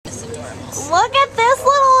Look at this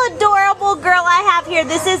little adorable girl I have here.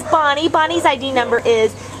 This is Bonnie. Bonnie's ID number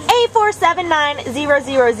is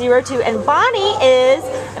A4790002, and Bonnie is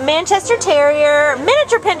a Manchester Terrier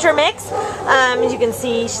miniature Pinscher mix. As you can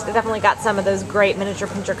see, she's definitely got some of those great miniature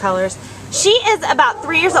Pinscher colors. She is about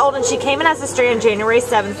 3 years old, and she came in as a stray on January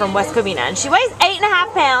 7th from West Covina, and she weighs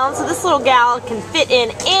 8.5 pounds, so this little gal can fit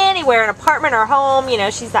in anywhere, an apartment or home. You know,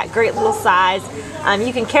 she's that great little size.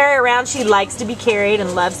 You can carry her around. She likes to be carried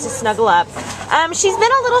and loves to snuggle up. She's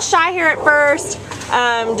been a little shy here at first,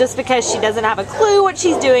 just because she doesn't have a clue what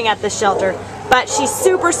she's doing at the shelter. But she's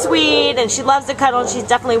super sweet, and she loves to cuddle, and she's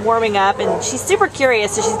definitely warming up, and she's super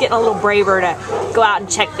curious, so she's getting a little braver to go out and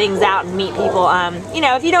check things out and meet people. You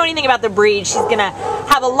know, if you know anything about the breed, she's going to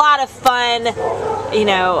have a lot of fun, you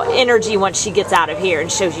know, energy once she gets out of here and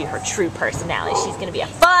shows you her true personality. She's going to be a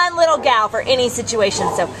fun little gal for any situation,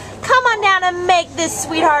 so come on down and make this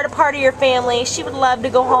sweetheart a part of your family. She would love to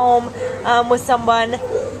go home with someone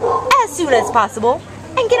as soon as possible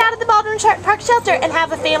and get out of the Baldwin Park shelter and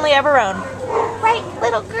have a family of her own. Right,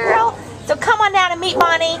 little girl? So come on down and meet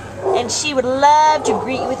Bonnie, and she would love to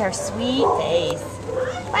greet you with her sweet face.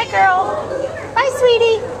 Bye, girl. Bye,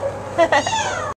 sweetie.